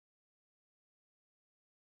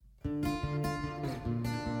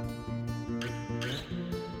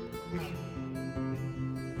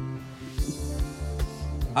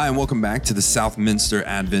Hi, and welcome back to the Southminster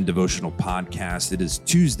Advent Devotional Podcast. It is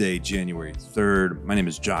Tuesday, January 3rd. My name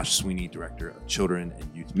is Josh Sweeney, Director of Children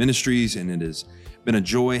and Youth Ministries, and it has been a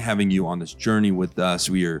joy having you on this journey with us.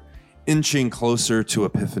 We are inching closer to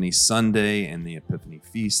Epiphany Sunday and the Epiphany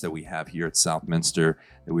Feast that we have here at Southminster,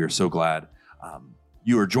 and we are so glad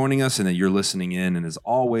you are joining us and that you're listening in. And as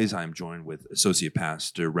always, I'm joined with Associate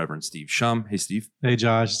Pastor Reverend Steve Shum. Hey, Steve. Hey,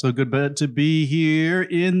 Josh. So good to be here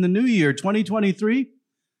in the new year, 2023.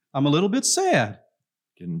 I'm a little bit sad.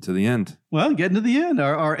 Getting to the end. Well, getting to the end.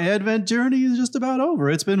 Our Advent journey is just about over.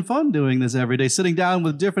 It's been fun doing this every day, sitting down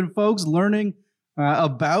with different folks, learning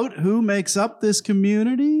about who makes up this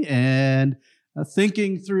community and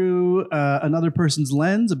thinking through another person's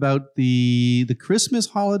lens about the Christmas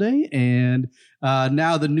holiday and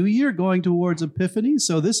now the new year going towards Epiphany.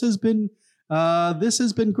 So this has been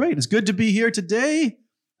great. It's good to be here today.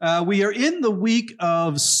 We are in the week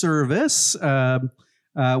of service.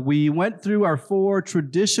 We went through our 4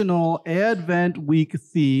 traditional Advent week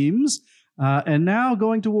themes, and now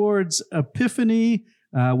going towards Epiphany,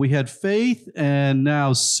 we had faith and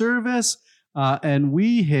now service, and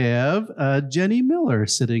we have Jenny Miller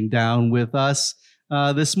sitting down with us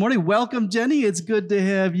this morning. Welcome, Jenny. It's good to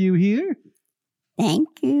have you here. Thank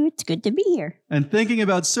you. It's good to be here. And thinking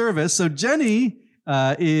about service, so Jenny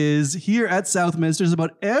is here at Southminster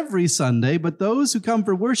about every Sunday, but those who come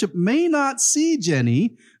for worship may not see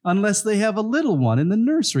Jenny unless they have a little one in the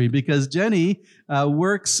nursery, because Jenny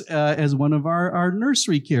works as one of our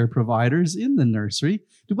nursery care providers in the nursery.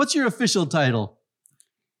 What's your official title?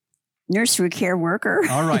 Nursery care worker.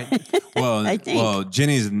 All right. Well,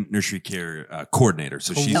 Jenny's a nursery care coordinator,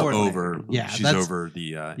 so she's over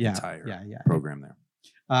the entire program there.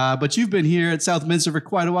 But you've been here at Southminster for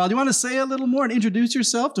quite a while. Do you want to say a little more and introduce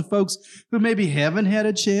yourself to folks who maybe haven't had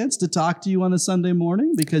a chance to talk to you on a Sunday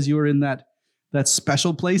morning because you were in that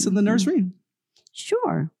special place in the nursery?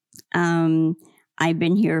 Sure. I've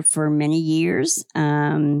been here for many years.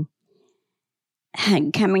 Coming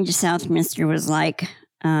to Southminster was like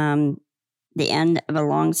the end of a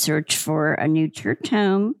long search for a new church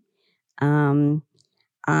home.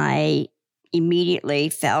 I immediately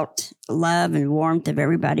felt love and warmth of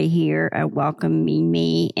everybody here welcoming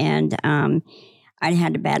me. And I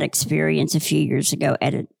had a bad experience a few years ago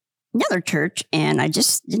at another church, and I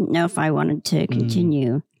just didn't know if I wanted to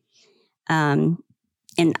continue. And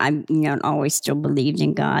I always still believed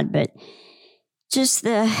in God, but just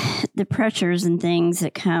the pressures and things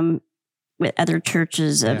that come with other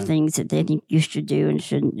churches of things that they think you should do and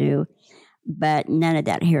shouldn't do. But none of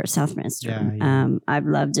that here at Southminster. I've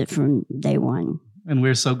loved it from day one. And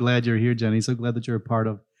we're so glad you're here, Jenny. So glad that you're a part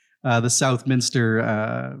of the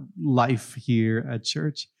Southminster life here at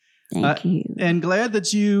church. Thank you. And glad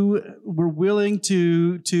that you were willing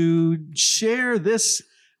to share this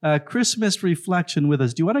Christmas reflection with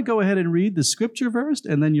us. Do you want to go ahead and read the scripture verse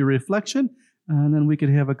and then your reflection? And then we could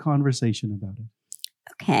have a conversation about it.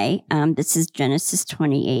 Okay. This is Genesis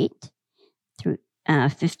 28 through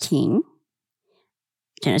 15.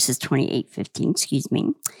 Genesis 28:15, excuse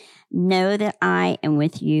me. Know that I am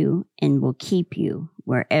with you and will keep you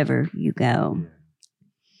wherever you go.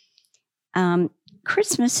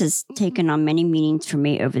 Christmas has taken on many meanings for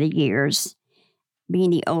me over the years.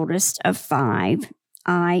 Being the oldest of 5,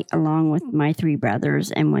 I, along with my 3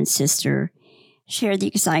 brothers and 1 sister, share the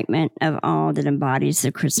excitement of all that embodies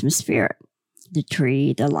the Christmas spirit. The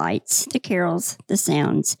tree, the lights, the carols, the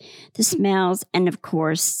sounds, the smells, and of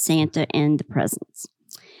course, Santa and the presents.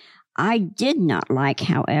 I did not like,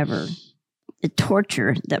 however, the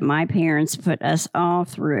torture that my parents put us all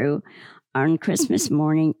through on Christmas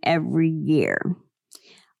morning every year.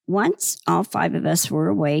 Once all 5 of us were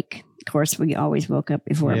awake, of course, we always woke up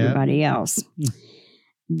before everybody else,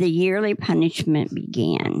 the yearly punishment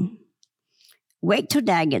began. Wait till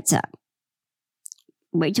Dad gets up.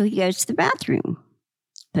 Wait till he goes to the bathroom,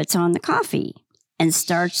 puts on the coffee, and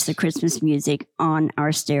starts the Christmas music on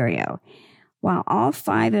our stereo. While all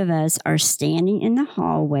 5 of us are standing in the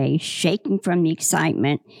hallway, shaking from the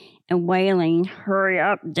excitement and wailing, "Hurry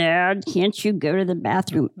up, Dad, can't you go to the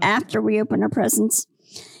bathroom after we open our presents?"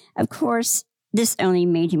 Of course, this only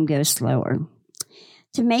made him go slower.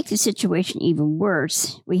 To make the situation even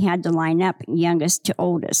worse, we had to line up youngest to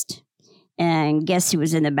oldest. And guess who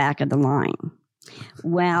was in the back of the line?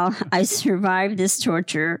 Well, I survived this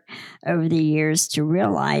torture over the years to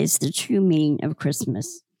realize the true meaning of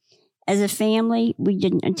Christmas. As a family, we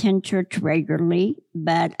didn't attend church regularly,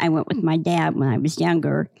 but I went with my dad when I was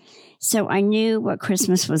younger. So I knew what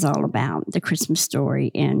Christmas was all about, the Christmas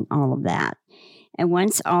story and all of that. And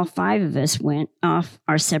once all 5 of us went off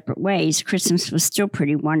our separate ways, Christmas was still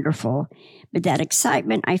pretty wonderful. But that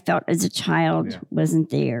excitement I felt as a child wasn't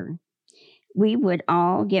there. We would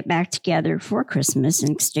all get back together for Christmas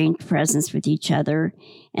and exchange presents with each other.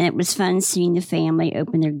 And it was fun seeing the family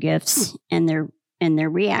open their gifts and their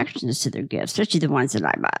reactions to their gifts, especially the ones that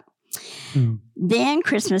I bought. Then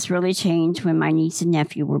Christmas really changed when my niece and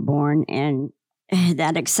nephew were born. And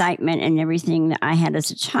that excitement and everything that I had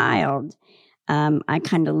as a child, I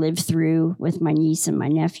kind of lived through with my niece and my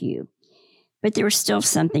nephew. But there was still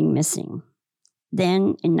something missing.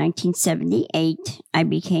 Then in 1978, I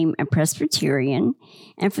became a Presbyterian,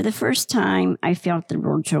 and for the first time, I felt the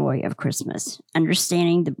real joy of Christmas,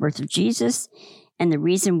 understanding the birth of Jesus and the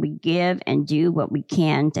reason we give and do what we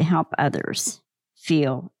can to help others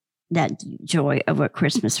feel that joy of what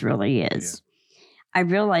Christmas really is. I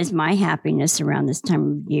realized my happiness around this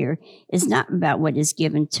time of year is not about what is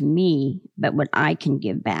given to me, but what I can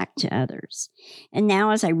give back to others. And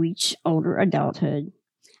now as I reach older adulthood,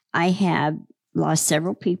 I have lost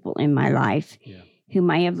several people in my life whom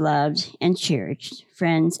I have loved and cherished,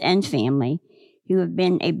 friends and family who have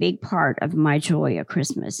been a big part of my joy of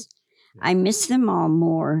Christmas. I miss them all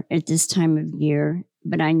more at this time of year,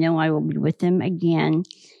 but I know I will be with them again,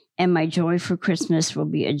 and my joy for Christmas will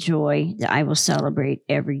be a joy that I will celebrate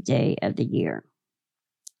every day of the year.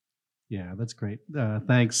 Yeah, that's great.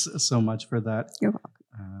 Thanks so much for that. You're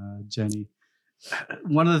welcome. Jenny.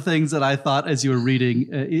 One of the things that I thought as you were reading,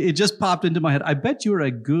 it just popped into my head. I bet you are a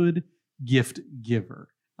good gift giver.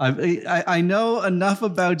 I know enough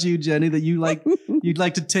about you, Jenny, that you'd like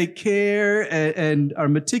to take care and are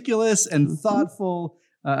meticulous and thoughtful.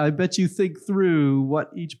 I bet you think through what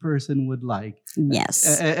each person would like.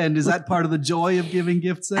 Yes. And is that part of the joy of giving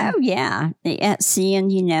gifts then? Oh, yeah. Seeing,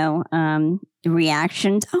 the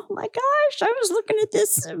reactions. Oh, my gosh, I was looking at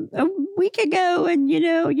this a week ago and,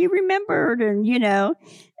 you remembered and,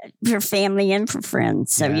 for family and for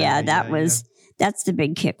friends. So, that's the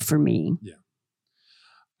big kick for me. Yeah.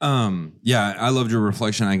 I loved your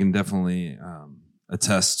reflection. I can definitely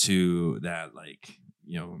attest to that,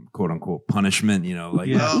 quote unquote punishment, oh my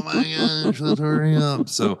gosh, let's hurry up.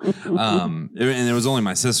 So, and it was only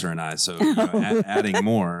my sister and I, so adding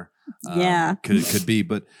more, could be.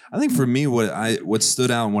 But I think for me, what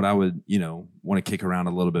stood out and what I would, want to kick around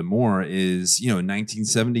a little bit more is, in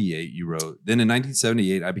 1978, you wrote, then in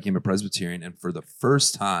 1978, I became a Presbyterian. And for the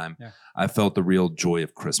first time, I felt the real joy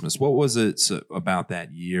of Christmas. What was it about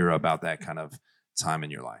that year, about that kind of time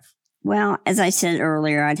in your life? Well, as I said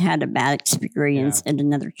earlier, I'd had a bad experience at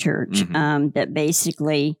another church that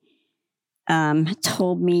basically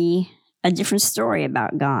told me a different story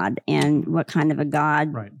about God and what kind of a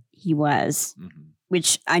God he was,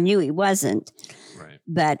 which I knew he wasn't. Right.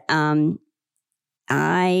 But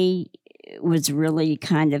I was really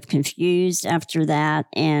kind of confused after that,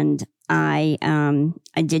 and I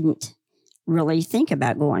didn't really think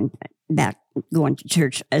about going to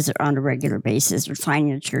church on a regular basis or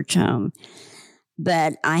finding a church home.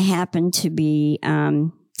 But I happened to be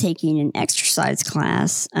taking an exercise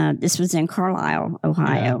class. This was in Carlisle,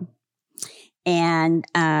 Ohio. And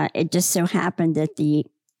it just so happened that the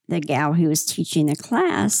gal who was teaching the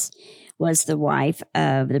class was the wife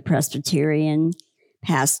of the Presbyterian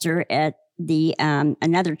pastor at the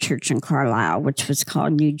another church in Carlisle, which was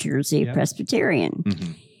called New Jersey Presbyterian.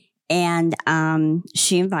 Mm-hmm. And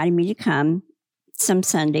she invited me to come some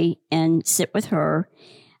Sunday and sit with her.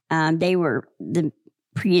 The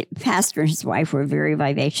pastor and his wife were a very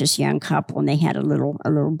vivacious young couple, and they had a little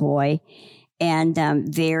boy, and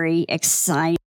very excited